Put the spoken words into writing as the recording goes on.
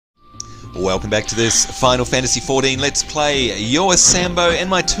Welcome back to this Final Fantasy XIV Let's Play. You're Sambo and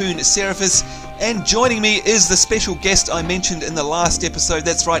my toon Seraphis, and joining me is the special guest I mentioned in the last episode.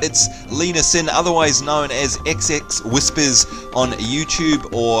 That's right, it's Lena Sin, otherwise known as XX Whispers on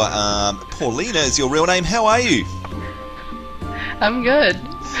YouTube, or Paulina is your real name. How are you? I'm good.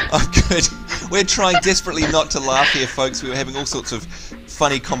 I'm good. We're trying desperately not to laugh here, folks. We were having all sorts of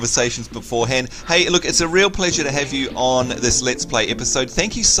funny conversations beforehand. Hey, look, it's a real pleasure to have you on this Let's Play episode.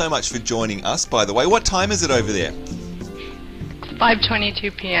 Thank you so much for joining us, by the way. What time is it over there?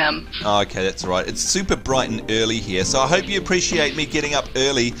 5:22 p.m. Oh, okay, that's right. It's super bright and early here, so I hope you appreciate me getting up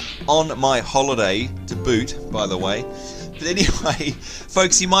early on my holiday to boot, by the way. But anyway,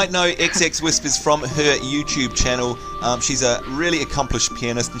 folks, you might know XX Whispers from her YouTube channel. She's a really accomplished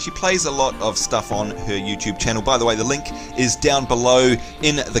pianist, and she plays a lot of stuff on her YouTube channel. By the way, the link is down below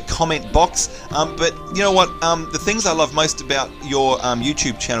in the comment box. But you know what? The things I love most about your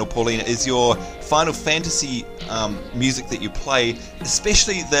YouTube channel, Paulina, is your Final Fantasy music that you play,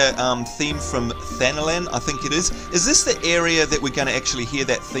 especially the theme from Thanalan, I think it is. Is this the area that we're going to actually hear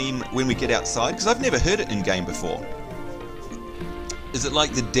that theme when we get outside? Because I've never heard it in game before. Is it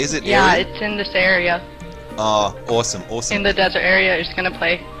like the desert area? Yeah, it's in this area. Oh, awesome, awesome. In the desert area, it's gonna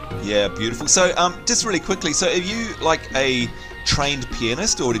play. Yeah, beautiful. So, just really quickly, so are you like a trained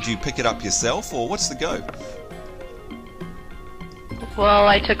pianist, or did you pick it up yourself, or what's the go? Well,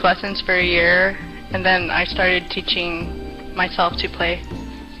 I took lessons for a year, and then I started teaching myself to play.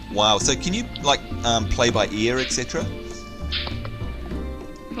 Wow, so can you, like, play by ear, etc.?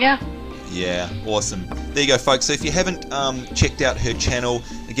 Yeah. Yeah, awesome. There you go, folks. So if you haven't checked out her channel,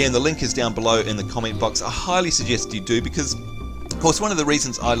 again, the link is down below in the comment box. I highly suggest you do, because, of course, one of the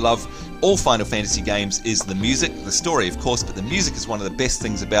reasons I love all Final Fantasy games is the music, the story, of course, but the music is one of the best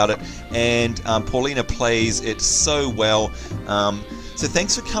things about it, and Paulina plays it so well. So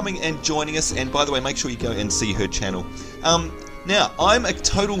thanks for coming and joining us, and by the way, make sure you go and see her channel. Now, I'm a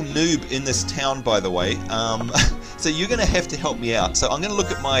total noob in this town, by the way, so you're going to have to help me out. So I'm going to look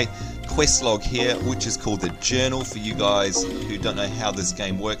at my quest log here, which is called the journal, for you guys who don't know how this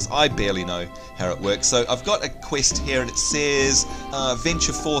game works. I barely know how it works. So I've got a quest here, and it says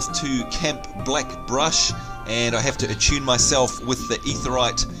venture forth to Camp Black Brush, and I have to attune myself with the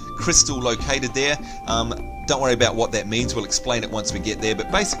aetherite crystal located there. Don't worry about what that means, we'll explain it once we get there,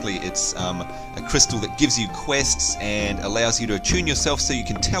 but basically it's a crystal that gives you quests and allows you to attune yourself so you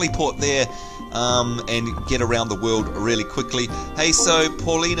can teleport there and get around the world really quickly. Hey, so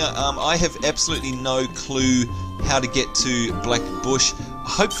Paulina, I have absolutely no clue how to get to Black Bush.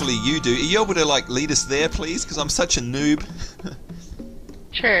 Hopefully you do. Are you able to like lead us there, please? Because I'm such a noob.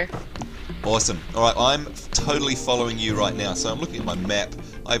 Sure. Awesome. Alright, I'm totally following you right now. So I'm looking at my map.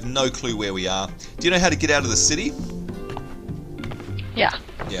 I have no clue where we are. Do you know how to get out of the city? Yeah.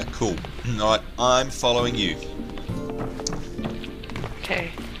 Yeah, cool. Alright, I'm following you.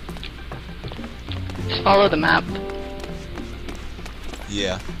 Okay. Just follow the map.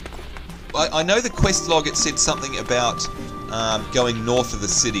 Yeah. I know the quest log, it said something about going north of the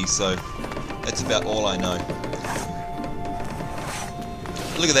city, so that's about all I know.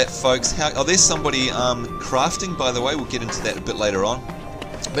 Look at that, folks. Oh, there's somebody crafting, by the way. We'll get into that a bit later on.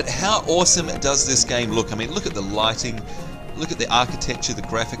 But how awesome does this game look? I mean, look at the lighting, look at the architecture, the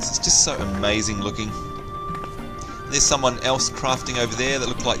graphics. It's just so amazing looking. There's someone else crafting over there that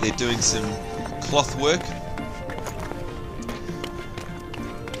look like they're doing some cloth work.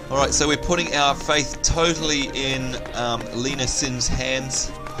 Alright, so we're putting our faith totally in Lena Sin's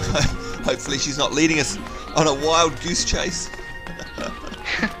hands. Hopefully she's not leading us on a wild goose chase.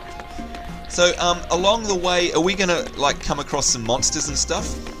 So, along the way, are we going to, like, come across some monsters and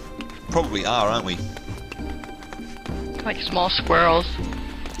stuff? Probably are, aren't we? Like small squirrels.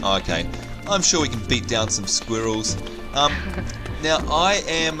 Okay. I'm sure we can beat down some squirrels. Now, I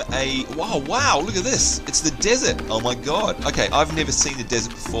am a... Wow, look at this. It's the desert. Oh, my God. Okay, I've never seen the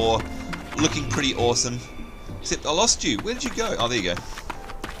desert before. Looking pretty awesome. Except I lost you. Where did you go? Oh, there you go.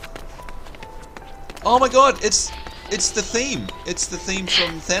 Oh, my God. It's the theme. It's the theme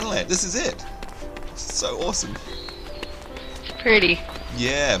from Thanalan. This is it. It's so awesome. It's pretty.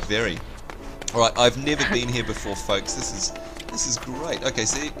 Yeah, very. Alright, I've never been here before, folks. This is great. Okay,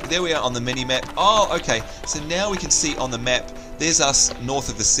 so there we are on the mini-map. Oh, okay. So now we can see on the map, there's us north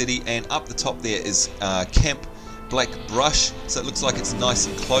of the city, and up the top there is Camp Black Brush. So it looks like it's nice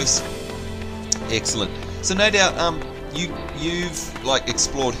and close. Excellent. So no doubt, you've like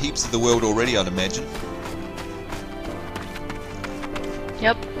explored heaps of the world already, I'd imagine.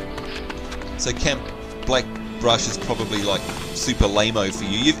 Yep. So Camp Black Brush is probably like super lame-o for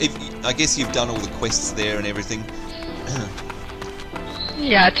you. I guess you've done all the quests there and everything.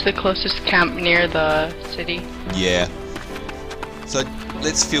 Yeah, it's the closest camp near the city. Yeah. So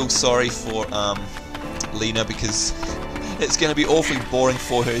let's feel sorry for Lena, because it's going to be awfully boring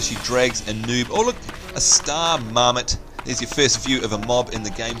for her. She drags a noob. Oh look, a star marmot. There's your first view of a mob in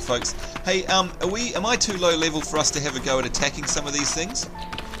the game, folks. Hey, am I too low level for us to have a go at attacking some of these things?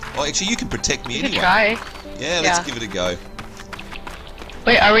 Oh, actually, you can protect me anyway. Try. Yeah, let's give it a go.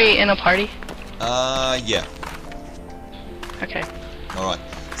 Wait, are we in a party? Yeah. Okay. Alright.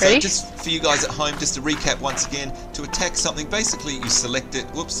 So Ready? just for you guys at home, just to recap once again, to attack something, basically you select it.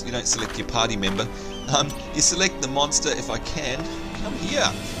 Whoops, you don't select your party member. You select the monster. If I can, come here.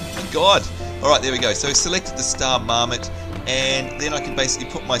 Oh my god. Alright, there we go. So I selected the star marmot, and then I can basically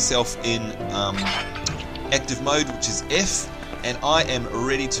put myself in active mode, which is F, and I am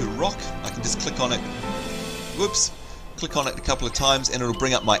ready to rock. I can just click on it. Whoops. Click on it a couple of times and it'll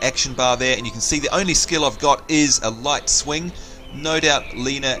bring up my action bar there, and you can see the only skill I've got is a light swing. No doubt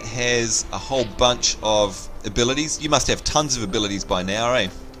Lena has a whole bunch of abilities. You must have tons of abilities by now, eh?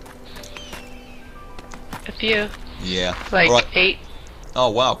 A few. Yeah. Like 8. Oh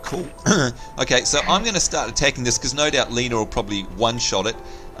wow, cool. Okay, so I'm going to start attacking this because no doubt Lena will probably one-shot it.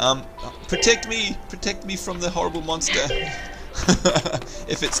 Protect me from the horrible monster.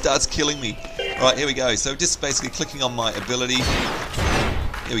 If it starts killing me. Alright, here we go. So just basically clicking on my ability.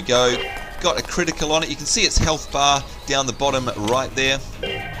 Here we go. Got a critical on it. You can see its health bar down the bottom right there.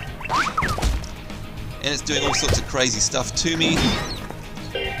 And it's doing all sorts of crazy stuff to me.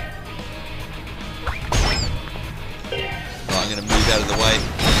 I'm going to move out of the way.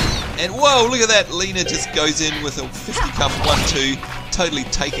 And whoa, look at that. Lena just goes in with a fisticuff 1-2. Totally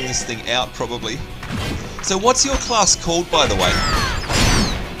taking this thing out, probably. So what's your class called, by the way?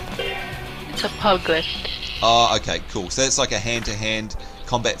 It's a puglet. Oh, okay, cool. So it's like a hand-to-hand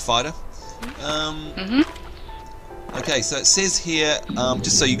combat fighter. Okay, so it says here,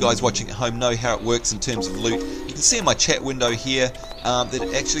 just so you guys watching at home know how it works in terms of loot, you can see in my chat window here that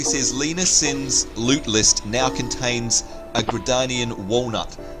it actually says Lena Sin's loot list now contains a Gridanian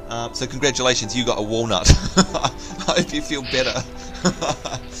walnut. So congratulations, you got a walnut. I hope you feel better.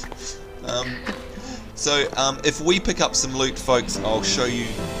 So if we pick up some loot, folks, I'll show you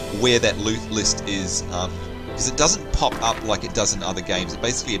where that loot list is, because it doesn't pop up like it does in other games. It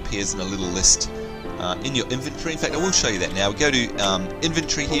basically appears in a little list in your inventory. In fact, I will show you that now. We go to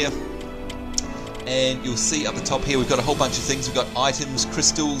inventory here, and you'll see up the top here we've got a whole bunch of things. We've got items,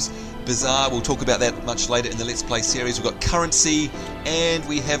 crystals, bazaar. We'll talk about that much later in the Let's Play series. We've got currency, and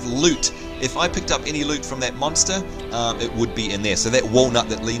we have loot. If I picked up any loot from that monster, it would be in there. So that walnut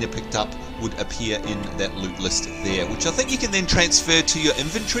that Lena picked up would appear in that loot list there, which I think you can then transfer to your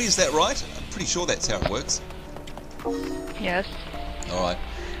inventory. Is that right? I'm pretty sure that's how it works. Yes. Alright.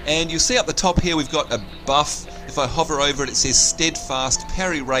 And you'll see up the top here we've got a buff. If I hover over it, it says steadfast.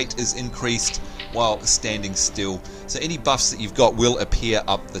 Parry rate is increased while standing still. So any buffs that you've got will appear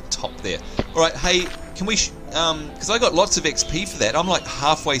up the top there. Alright, hey, can we... because I got lots of XP for that. I'm like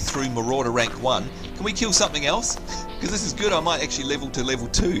halfway through Marauder rank 1. Can we kill something else? Because this is good. I might actually level to level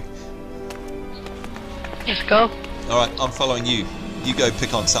 2. Let's go. Alright, I'm following you. You go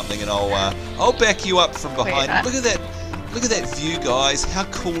pick on something and I'll back you up from behind. Look at that. Look at that view, guys. How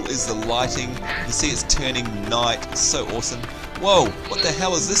cool is the lighting? You can see it's turning night. It's so awesome. Whoa, what the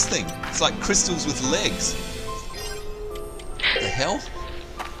hell is this thing? It's like crystals with legs. What the hell?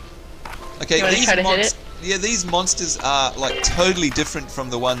 Okay, these monsters are like totally different from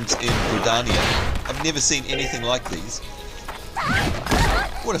the ones in Gridania. I've never seen anything like these.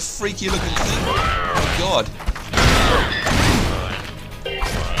 What a freaky looking thing. Oh my god.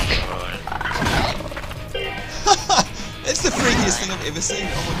 That's the freakiest thing I've ever seen.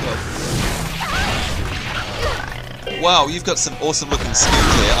 Oh my god. Wow, you've got some awesome looking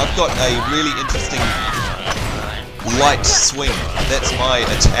skills there. I've got a really interesting light swing. That's my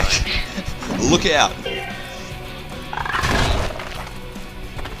attack. Look out.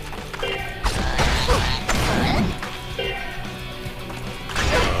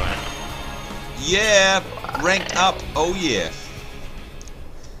 Yeah, ranked up. Oh yeah.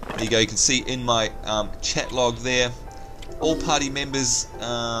 There you go. You can see in my chat log there, all party members.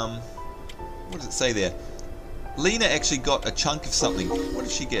 What does it say there? Lena actually got a chunk of something. What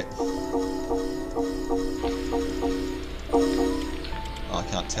did she get? Oh, I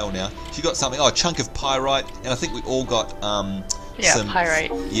can't tell now. She got something. Oh, a chunk of pyrite, and I think we all got some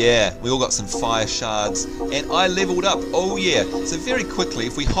pyrite. Yeah, we all got some fire shards, and I leveled up. Oh yeah. So very quickly,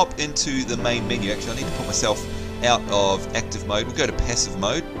 if we hop into the main menu, actually I need to put myself out of active mode. We'll go to passive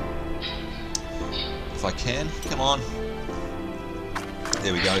mode if I can. Come on.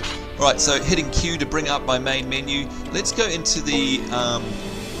 There we go. Alright, so hitting Q to bring up my main menu. Let's go into the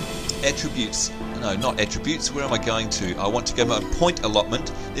attributes. No, not attributes. Where am I going to? I want to go my point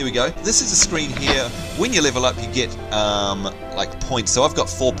allotment. There we go. This is a screen here. When you level up, you get like points. So I've got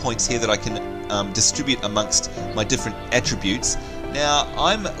 4 points here that I can distribute amongst my different attributes. Now,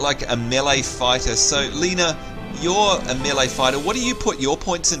 I'm like a melee fighter. So, Lena, you're a melee fighter. What do you put your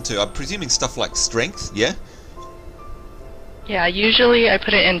points into? I'm presuming stuff like strength, yeah? Yeah, usually I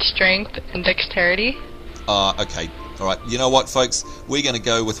put it in strength and dexterity. Okay. Alright, you know what, folks? We're going to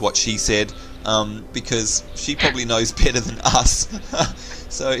go with what she said, because she probably knows better than us.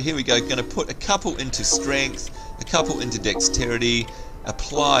 So here we go. Going to put a couple into strength, a couple into dexterity,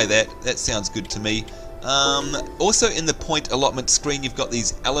 apply that. That sounds good to me. Also in the point allotment screen, you've got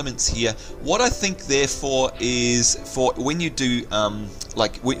these elements here. What I think therefore is for when you do,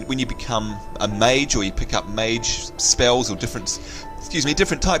 like when you become a mage, or you pick up mage spells or different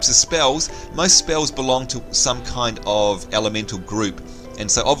types of spells, most spells belong to some kind of elemental group. And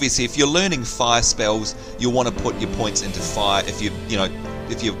so obviously if you're learning fire spells, you'll want to put your points into fire. If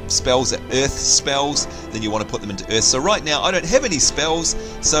if your spells are earth spells, then you want to put them into earth. So right now I don't have any spells,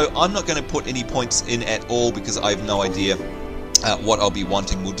 so I'm not going to put any points in at all because I have no idea what I'll be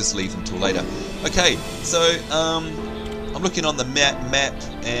wanting. We'll just leave until later. Okay, so I'm looking on the map,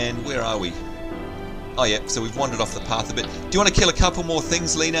 and where are we? Oh yeah, so we've wandered off the path a bit. Do you want to kill a couple more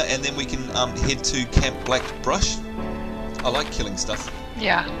things, Lena, and then we can head to Camp Black Brush? I like killing stuff.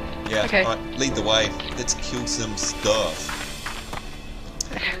 Yeah. Yeah, okay. Alright, lead the way. Let's kill some stuff.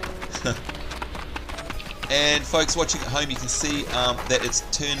 And folks watching at home, you can see that it's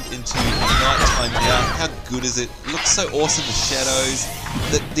turned into nighttime now. How good is it? It looks so awesome, the shadows.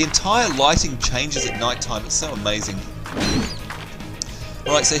 The entire lighting changes at nighttime. It's so amazing.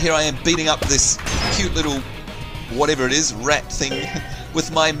 Alright, so here I am beating up this cute little, whatever it is, rat thing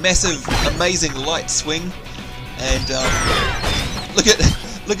with my massive, amazing light swing. And look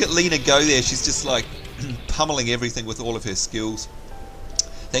at Lena go there. She's just like pummeling everything with all of her skills.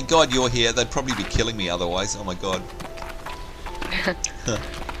 Thank God you're here. They'd probably be killing me otherwise. Oh my God.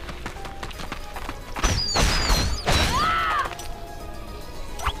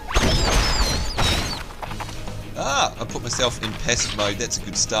 I put myself in passive mode. That's a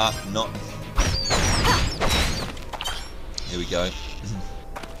good start. Not. Here we go.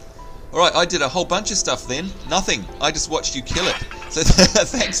 Alright, I did a whole bunch of stuff then. Nothing. I just watched you kill it. So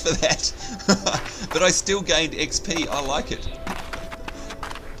thanks for that. But I still gained XP. I like it.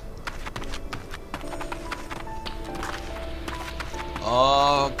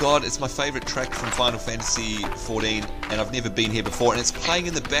 Oh God, it's my favourite track from Final Fantasy XIV, and I've never been here before, and it's playing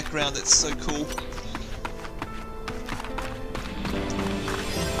in the background. That's so cool.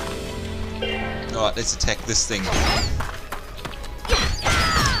 Alright, let's attack this thing.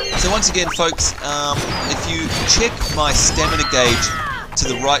 So once again, folks, if you check my stamina gauge to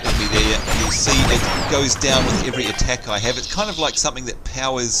the right of me there, you'll see it goes down with every attack I have. It's kind of like something that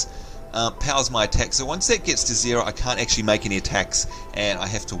powers my attack. So once that gets to 0, I can't actually make any attacks, and I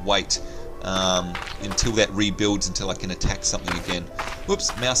have to wait until that rebuilds until I can attack something again.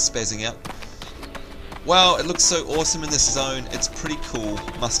 Whoops, mouse spazzing out. Wow, it looks so awesome in this zone. It's pretty cool,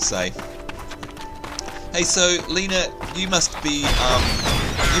 must say. Hey, so Lena, you must be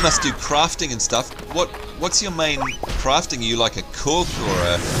you must do crafting and stuff. What's your main crafting? Are you like a cook or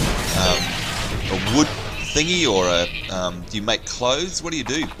a wood thingy, or do you make clothes? What do you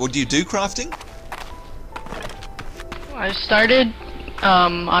do? Or do you do crafting? I started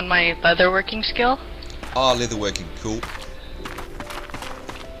on my leatherworking skill. Oh, leatherworking, cool.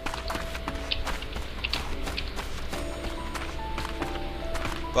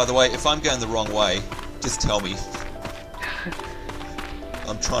 By the way, if I'm going the wrong way, just tell me.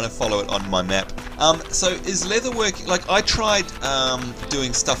 I'm trying to follow it on my map. So is leatherworking, like I tried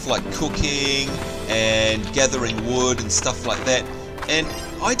doing stuff like cooking and gathering wood and stuff like that, and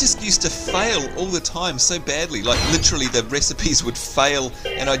I just used to fail all the time so badly. Like literally the recipes would fail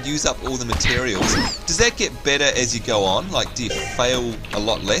and I'd use up all the materials. Does that get better as you go on? Like do you fail a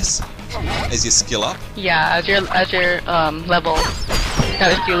lot less as you skill up? Yeah, as your level,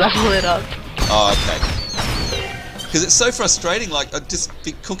 as you level it up. Oh, okay. Because it's so frustrating, like I'd just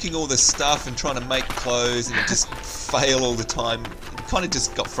be cooking all this stuff and trying to make clothes and it just fail all the time. It kind of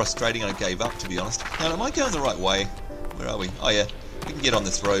just got frustrating and I gave up, to be honest. Now, am I going the right way? Where are we? Oh yeah, we can get on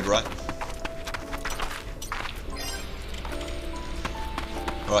this road, right?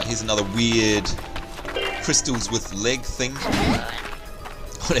 Alright, here's another weird crystals with leg thing.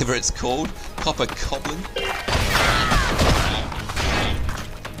 Whatever it's called. Copper Goblin.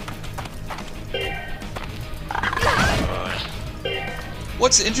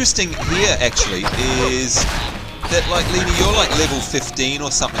 What's interesting here actually is that, like, Lena, you're like level 15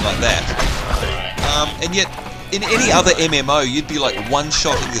 or something like that, and yet in any other MMO you'd be like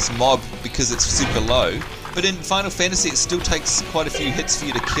one-shotting this mob because it's super low, but in Final Fantasy it still takes quite a few hits for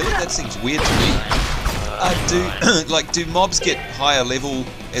you to kill it. That seems weird to me. Do mobs get higher level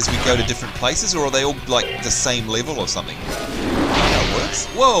as we go to different places, or are they all like the same level or something? How it works?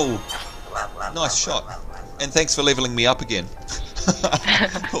 Whoa! Nice shot. And thanks for leveling me up again.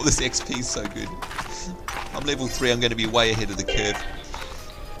 All this XP is so good. I'm level 3, I'm going to be way ahead of the curve.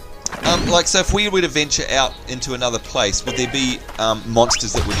 So if we were to venture out into another place, would there be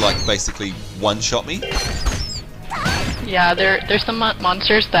monsters that would like basically one-shot me? Yeah, there's some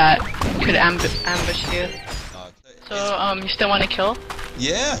monsters that could ambush you. So you still want to kill?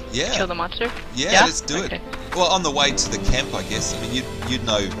 Yeah. Kill the monster? Yeah, let's do it. Well, on the way to the camp, I guess. I mean,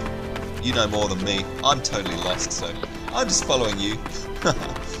 you know more than me. I'm totally lost, so I'm just following you.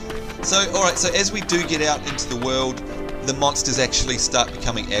 So, alright, so as we do get out into the world, the monsters actually start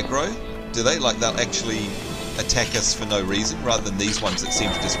becoming aggro, do they? Like, they'll actually attack us for no reason, rather than these ones that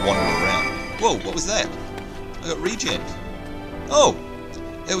seem to just wander around. Whoa, what was that? I got regen. Oh,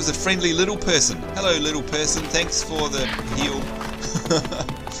 it was a friendly little person. Hello, little person, thanks for the heal.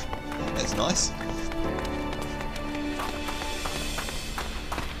 That's nice.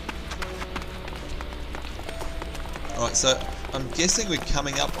 Alright, so I'm guessing we're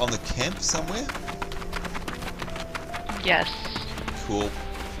coming up on the camp somewhere? Yes. Cool.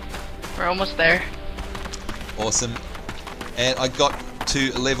 We're almost there. Awesome. And I got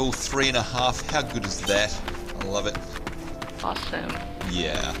to level 3.5. How good is that? I love it. Awesome.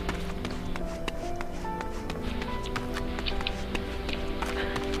 Yeah.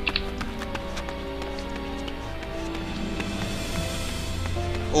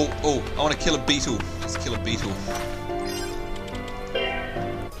 Oh, I want to kill a beetle. Let's kill a beetle.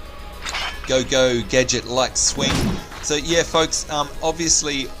 Go, gadget, light swing. So yeah, folks,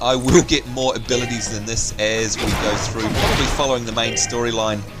 obviously I will get more abilities than this as we go through, probably following the main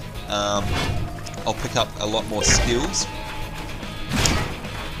storyline. I'll pick up a lot more skills.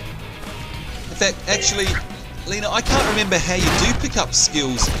 In fact, actually, Lena, I can't remember how you do pick up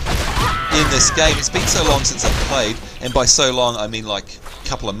skills in this game. It's been so long since I've played, and by so long I mean like a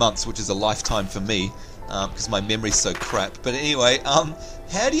couple of months, which is a lifetime for me, because my memory's so crap. But anyway,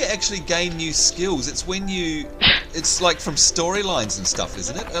 how do you actually gain new skills? It's when you... It's like from storylines and stuff,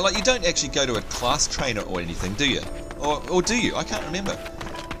 isn't it? Like, you don't actually go to a class trainer or anything, do you? Or do you? I can't remember.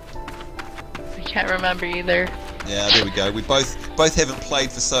 I can't remember either. Yeah, there we go. We both haven't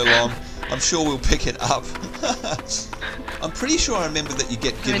played for so long. I'm sure we'll pick it up. I'm pretty sure I remember that you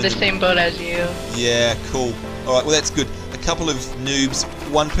get given... I'm in the same boat as you. Yeah, cool. Alright, well that's good. A couple of noobs,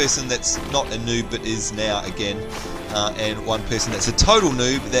 one person that's not a noob but is now again, and one person that's a total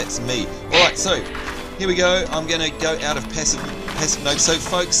noob, that's me. Alright, so here we go. I'm going to go out of passive mode. So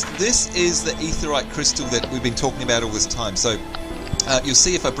folks, this is the aetheryte crystal that we've been talking about all this time. So you'll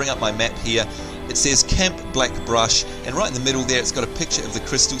see if I bring up my map here, it says Camp Black Brush, and right in the middle there it's got a picture of the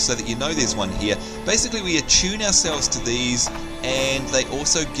crystal so that you know there's one here. Basically we attune ourselves to these, and they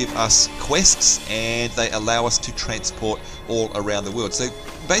also give us quests, and they allow us to transport all around the world. So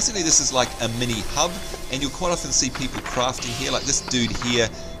basically this is like a mini hub, and you'll quite often see people crafting here, like this dude here,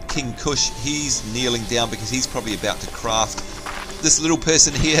 King Kush, he's kneeling down because he's probably about to craft. This little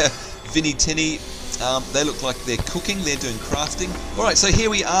person here, Vinny Tinny, they look like they're cooking, they're doing crafting. Alright, so here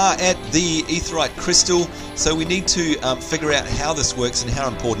we are at the aetheryte crystal. So we need to figure out how this works and how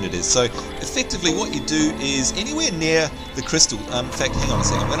important it is. So effectively what you do is anywhere near the crystal, in fact, hang on a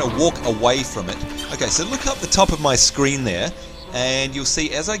second, I'm going to walk away from it. Okay, so look up the top of my screen there, and you'll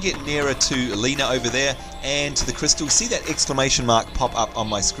see as I get nearer to Lena over there and to the crystal, see that exclamation mark pop up on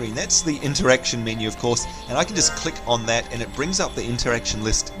my screen. That's the interaction menu, of course, and I can just click on that and it brings up the interaction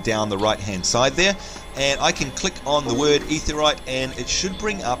list down the right hand side there, and I can click on the word aetheryte and it should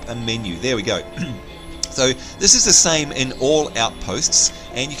bring up a menu. There we go. So this is the same in all outposts,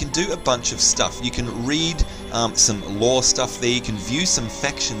 and you can do a bunch of stuff. You can read some lore stuff there, you can view some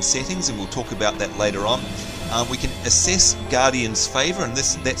faction settings, and we'll talk about that later on. We can assess Guardian's favour, and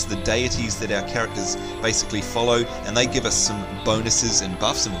that's the deities that our characters basically follow, and they give us some bonuses and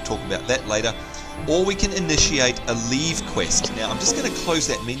buffs, and we'll talk about that later. Or we can initiate a leave quest. Now I'm just going to close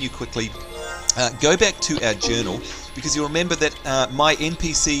that menu quickly, go back to our journal, because you'll remember that my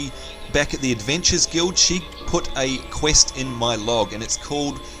NPC back at the Adventures Guild, she put a quest in my log, and it's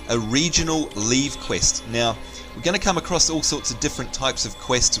called a regional leave quest. Now we're going to come across all sorts of different types of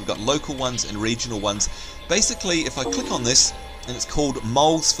quests. We've got local ones and regional ones. Basically, if I click on this, and it's called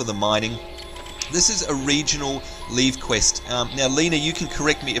Moles for the Mining, This is a regional leave quest. Now, Lena, you can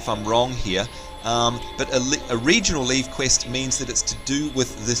correct me if I'm wrong here, but a regional leave quest means that it's to do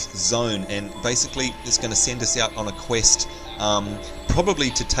with this zone, and basically it's going to send us out on a quest, probably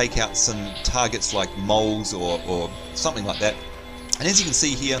to take out some targets like moles or something like that. And as you can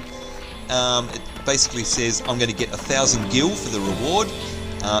see here, it basically says I'm going to get 1,000 gil for the reward.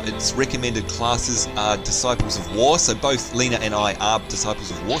 Its recommended classes are Disciples of War, so both Lena and I are Disciples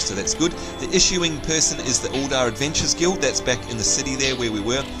of War, so that's good. The issuing person is the Uldar Adventures Guild, that's back in the city there where we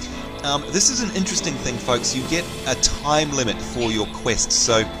were. This is an interesting thing, folks. You get a time limit for your quests,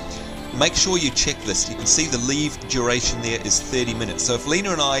 so make sure you check this. You can see the leave duration there is 30 minutes, so if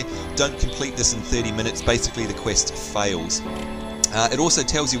Lena and I don't complete this in 30 minutes, basically the quest fails. It also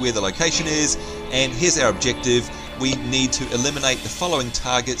tells you where the location is, and here's our objective. We need to eliminate the following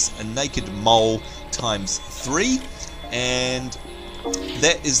targets: a naked mole times 3, and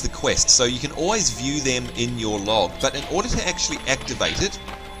that is the quest. So you can always view them in your log, but in order to actually activate it,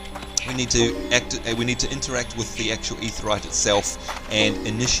 we need to interact with the actual Aetheryte itself and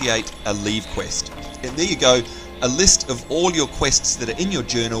initiate a leave quest. And there you go, a list of all your quests that are in your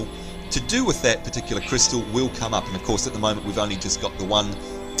journal to do with that particular crystal will come up. And of course at the moment we've only just got the one,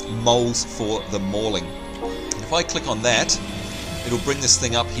 moles for the mauling. And if I click on that, it'll bring this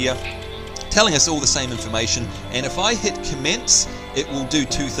thing up here telling us all the same information, and if I hit commence, it will do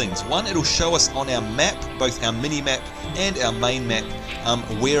two things. One, it'll show us on our map, both our mini map and our main map,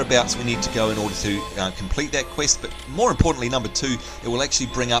 whereabouts we need to go in order to complete that quest, but more importantly, number two, it will actually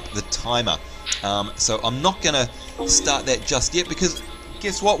bring up the timer. So I'm not going to start that just yet, because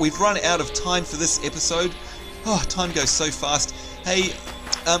guess what, we've run out of time for this episode. Oh, time goes so fast. Hey,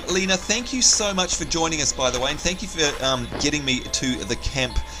 Lena, thank you so much for joining us, by the way, and thank you for getting me to the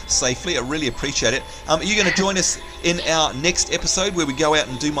camp safely. I really appreciate it. Are you going to join us in our next episode where we go out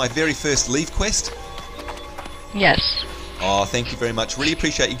and do my very first leave quest? Yes. Oh, thank you very much. Really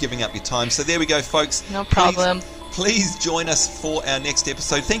appreciate you giving up your time. So there we go, folks. No problem. Please join us for our next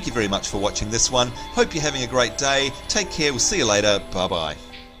episode. Thank you very much for watching this one. Hope you're having a great day. Take care. We'll see you later. Bye-bye.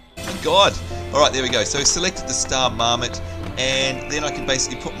 Oh my God. All right, there we go. So I selected the Star Marmot, and then I can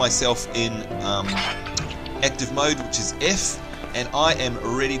basically put myself in active mode, which is F, and I am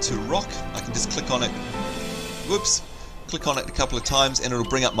ready to rock. I can just click on it. Whoops. Click on it a couple of times and it'll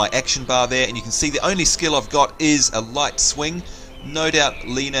bring up my action bar there, and you can see the only skill I've got is a light swing. No doubt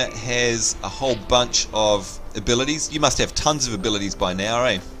Lena has a whole bunch of abilities. You must have tons of abilities by now,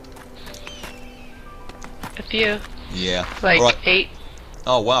 eh? A few. Yeah. Like right. 8.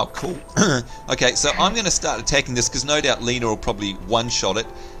 Oh wow, cool. Okay, so I'm going to start attacking this because no doubt Lena will probably one-shot it.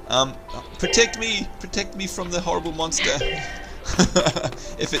 Protect me from the horrible monster.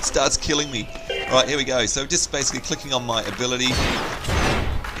 If it starts killing me. Alright, here we go. So just basically clicking on my ability.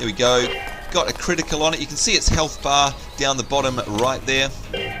 Here we go. Got a critical on it. You can see its health bar down the bottom right there.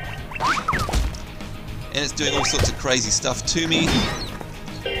 And it's doing all sorts of crazy stuff to me.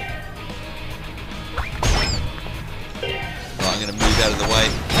 I'm going to move out of the way.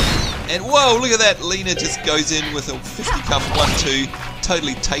 And whoa, look at that. Lena just goes in with a fisticuff 1-2.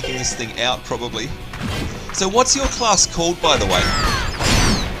 Totally taking this thing out, probably. So what's your class called, by the way?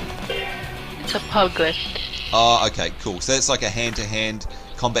 It's a puglet. Oh, okay, cool. So it's like a hand-to-hand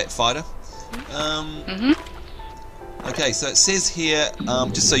combat fighter. Okay, so it says here,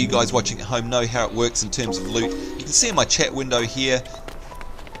 just so you guys watching at home know how it works in terms of loot. You can see in my chat window here.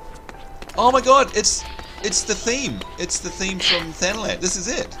 Oh my God, it's the theme. It's the theme from Thanaland. This is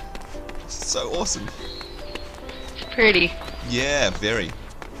it. So awesome. It's pretty. Yeah, very.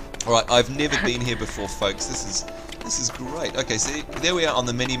 Alright, I've never been here before, folks. This is great. Okay, so there we are on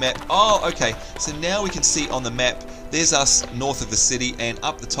the mini-map. Oh, okay. So now we can see on the map, there's us north of the city, and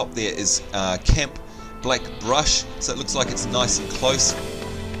up the top there is Camp Black Brush. So it looks like it's nice and close.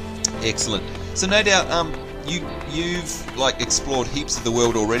 Excellent. So no doubt you've like explored heaps of the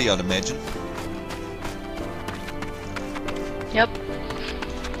world already, I'd imagine. Yep.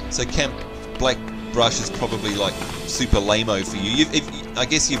 So Camp Black Brush is probably like super lame-o for you. I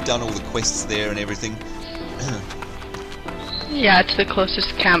guess you've done all the quests there and everything. Yeah, it's the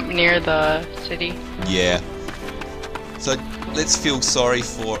closest camp near the city. Yeah. So let's feel sorry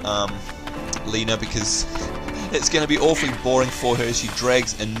for Lena, because it's going to be awfully boring for her. She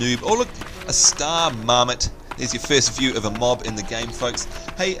drags a noob. Oh look, a Star Marmot. There's your first view of a mob in the game, folks.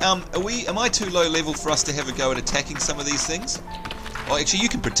 Hey, am I too low level for us to have a go at attacking some of these things? Well, actually, you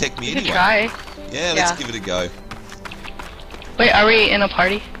can protect me anyway. Try. Yeah, let's give it a go. Wait, are we in a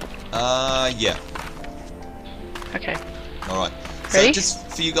party? Yeah. Okay. Alright. Ready? So just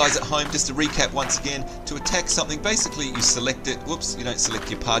for you guys at home, just to recap once again, to attack something, basically you select it. Whoops, you don't select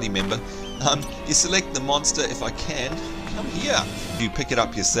your party member. You select the monster. If I can, come here. Do you pick it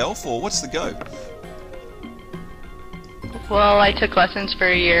up yourself, or what's the go? Well, I took lessons for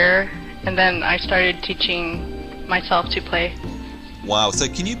a year, and then I started teaching myself to play. Wow. So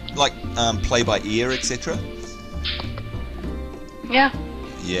can you like play by ear, etc.? Yeah.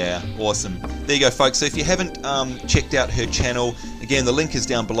 Yeah, awesome. There you go, folks. So if you haven't checked out her channel, again, the link is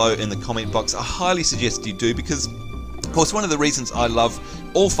down below in the comment box. I highly suggest you do, because, of course, one of the reasons I love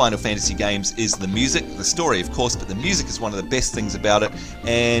all Final Fantasy games is the music, the story, of course, but the music is one of the best things about it,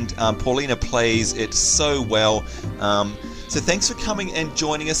 and Paulina plays it so well. So thanks for coming and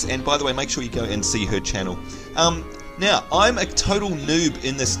joining us, and by the way, make sure you go and see her channel. Now, I'm a total noob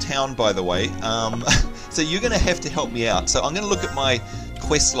in this town, by the way, so you're going to have to help me out. So I'm going to look at my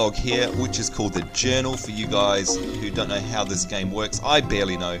quest log here, which is called the journal, for you guys who don't know how this game works. I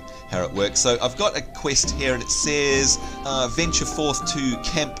barely know how it works. So I've got a quest here, and it says venture forth to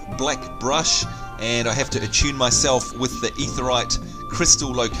Camp Black Brush, and I have to attune myself with the aetherite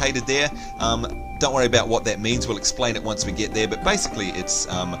crystal located there. Don't worry about what that means, we'll explain it once we get there, but basically it's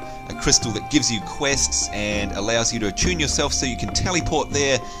a crystal that gives you quests and allows you to attune yourself so you can teleport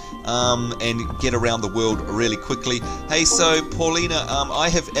there and get around the world really quickly. Hey, so Paulina, I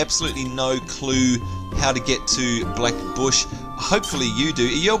have absolutely no clue how to get to Black Bush. Hopefully you do. Are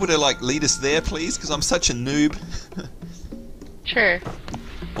you able to like lead us there, please? Because I'm such a noob. Sure.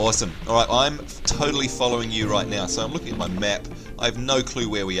 Awesome. Alright, I'm totally following you right now. So I'm looking at my map. I have no clue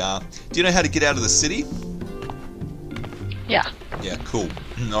where we are. Do you know how to get out of the city? Yeah. Yeah, cool.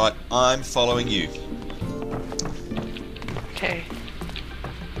 Alright, I'm following you. Okay.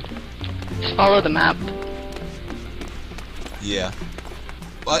 Just follow the map. Yeah.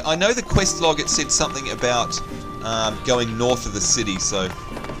 I know the quest log, it said something about going north of the city, so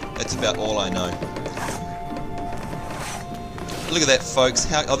that's about all I know. Look at that, folks.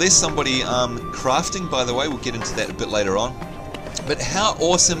 There's somebody crafting, by the way. We'll get into that a bit later on. But how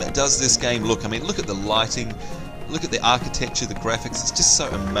awesome does this game look? I mean, look at the lighting, look at the architecture, the graphics. It's just so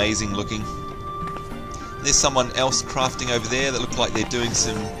amazing looking. There's someone else crafting over there that looks like they're doing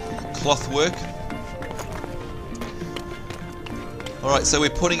some cloth work. Alright, so we're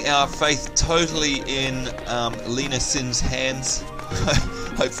putting our faith totally in Lena Sin's hands.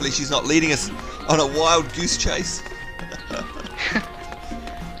 Hopefully she's not leading us on a wild goose chase.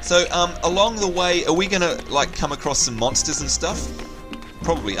 So, along the way, are we going to, like, come across some monsters and stuff?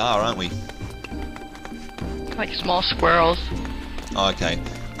 Probably are, aren't we? Like small squirrels. Oh, okay.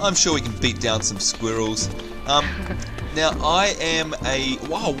 I'm sure we can beat down some squirrels. Now, I am a...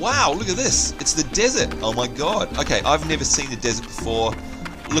 Wow, look at this. It's the desert. Oh, my God. Okay, I've never seen the desert before.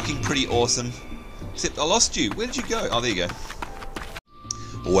 Looking pretty awesome. Except I lost you. Where did you go? Oh, there you go.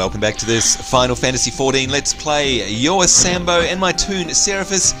 Welcome back to this Final Fantasy XIV Let's Play. You're Sambo and my toon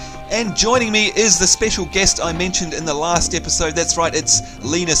Seraphis, and joining me is the special guest I mentioned in the last episode. That's right, it's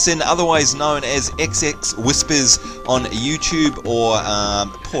Lena Sin, otherwise known as XX Whispers on YouTube, or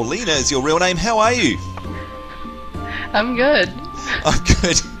Paulina is your real name. How are you? I'm good. I'm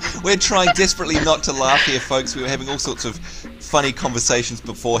good. We're trying desperately not to laugh here, folks. We were having all sorts of funny conversations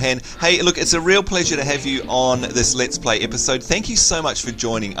beforehand. Hey, look, it's a real pleasure to have you on this Let's Play episode. Thank you so much for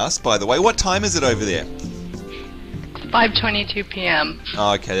joining us, by the way. What time is it over there? 5:22 p.m.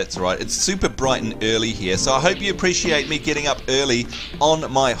 Oh, okay, that's right. It's super bright and early here, so I hope you appreciate me getting up early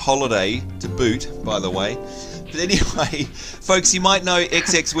on my holiday to boot, by the way. But anyway, folks, you might know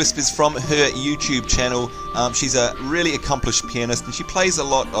XX Whispers from her YouTube channel. She's a really accomplished pianist, and she plays a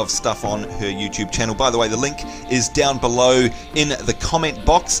lot of stuff on her YouTube channel. By the way, the link is down below in the comment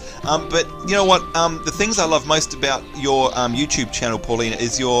box. But you know what? The things I love most about your YouTube channel, Paulina,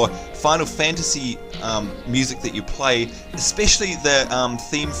 is your Final Fantasy music that you play, especially the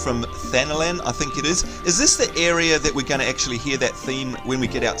theme from Thanalan, I think it is. Is this the area that we're going to actually hear that theme when we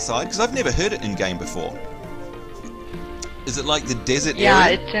get outside? Because I've never heard it in game before. Is it like the desert area? Yeah,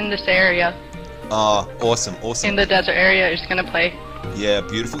 it's in this area. Ah, awesome, awesome. In the desert area, it's gonna play. Yeah,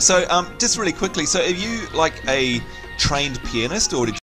 beautiful. So, just really quickly, so are you like a trained pianist, or did